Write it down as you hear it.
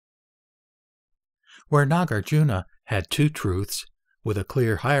Where Nagarjuna had two truths, with a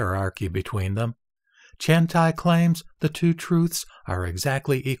clear hierarchy between them, Tiantai claims the two truths are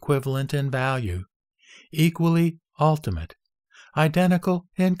exactly equivalent in value, equally ultimate, identical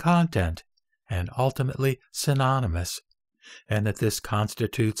in content, and ultimately synonymous, and that this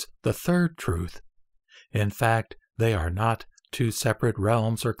constitutes the third truth. In fact, they are not two separate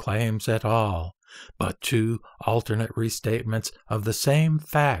realms or claims at all, but two alternate restatements of the same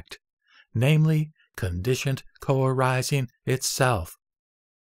fact, namely, conditioned co-arising itself.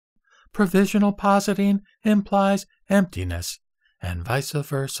 Provisional positing implies emptiness, and vice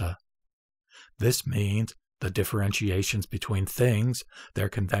versa. This means the differentiations between things, their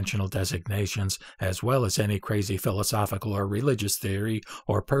conventional designations, as well as any crazy philosophical or religious theory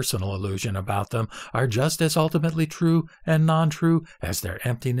or personal illusion about them, are just as ultimately true and non-true as their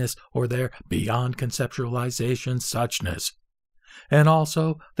emptiness or their beyond conceptualization suchness. And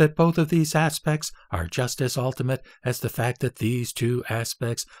also that both of these aspects are just as ultimate as the fact that these two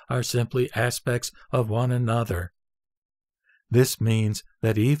aspects are simply aspects of one another. This means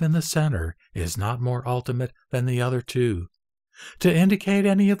that even the center is not more ultimate than the other two. To indicate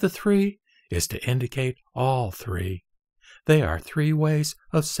any of the three is to indicate all three. They are three ways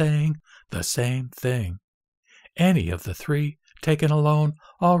of saying the same thing. Any of the three, taken alone,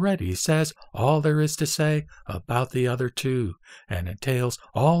 already says all there is to say about the other two, and entails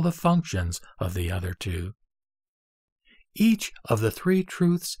all the functions of the other two. Each of the three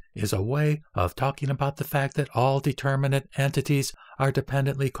truths is a way of talking about the fact that all determinate entities are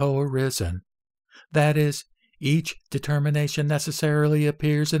dependently co-arisen. That is, each determination necessarily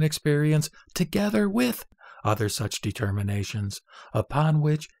appears in experience together with other such determinations, upon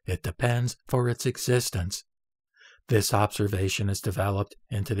which it depends for its existence. This observation is developed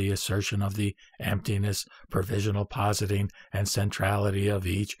into the assertion of the emptiness, provisional positing, and centrality of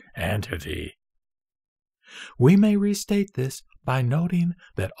each entity. We may restate this by noting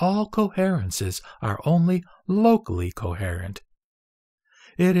that all coherences are only locally coherent.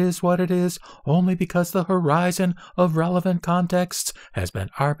 It is what it is only because the horizon of relevant contexts has been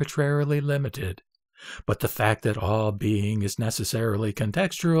arbitrarily limited. But the fact that all being is necessarily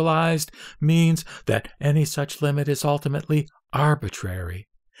contextualized means that any such limit is ultimately arbitrary,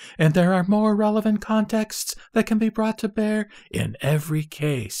 and there are more relevant contexts that can be brought to bear in every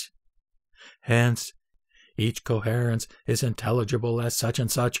case. Hence, each coherence is intelligible as such and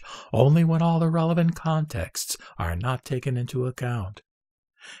such only when all the relevant contexts are not taken into account.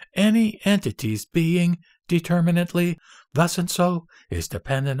 Any entity's being determinately, thus and so, is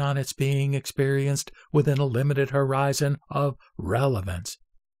dependent on its being experienced within a limited horizon of relevance.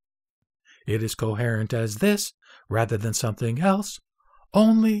 It is coherent as this, rather than something else,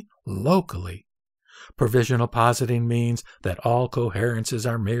 only locally. Provisional positing means that all coherences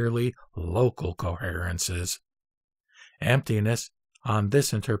are merely local coherences. Emptiness, on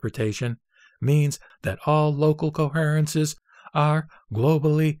this interpretation, means that all local coherences are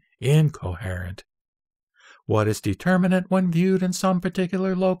globally incoherent. What is determinate when viewed in some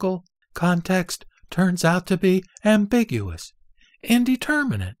particular local context turns out to be ambiguous,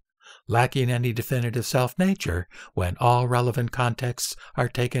 indeterminate, lacking any definitive self-nature when all relevant contexts are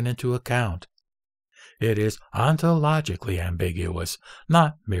taken into account. It is ontologically ambiguous,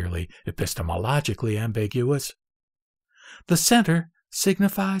 not merely epistemologically ambiguous. The center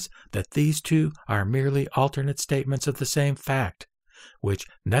signifies that these two are merely alternate statements of the same fact, which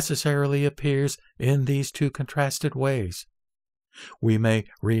necessarily appears in these two contrasted ways. We may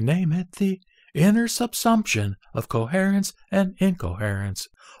rename it the intersubsumption of coherence and incoherence,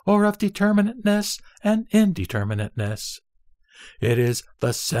 or of determinateness and indeterminateness. It is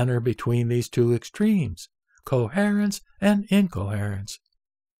the center between these two extremes, coherence and incoherence.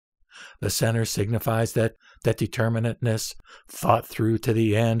 The center signifies that determinateness, thought through to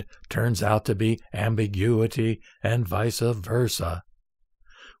the end, turns out to be ambiguity, and vice versa.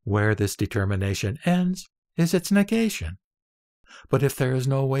 Where this determination ends is its negation. But if there is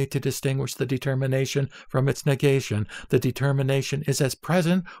no way to distinguish the determination from its negation, the determination is as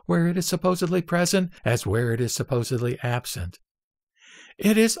present where it is supposedly present as where it is supposedly absent.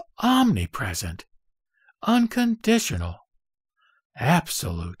 It is omnipresent, unconditional,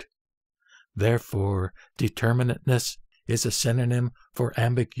 absolute. Therefore, determinateness is a synonym for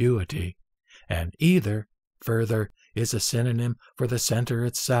ambiguity, and either, further, is a synonym for the center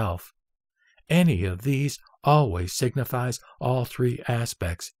itself. Any of these always signifies all three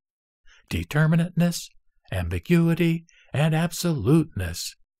aspects: determinateness, ambiguity, and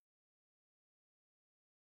absoluteness.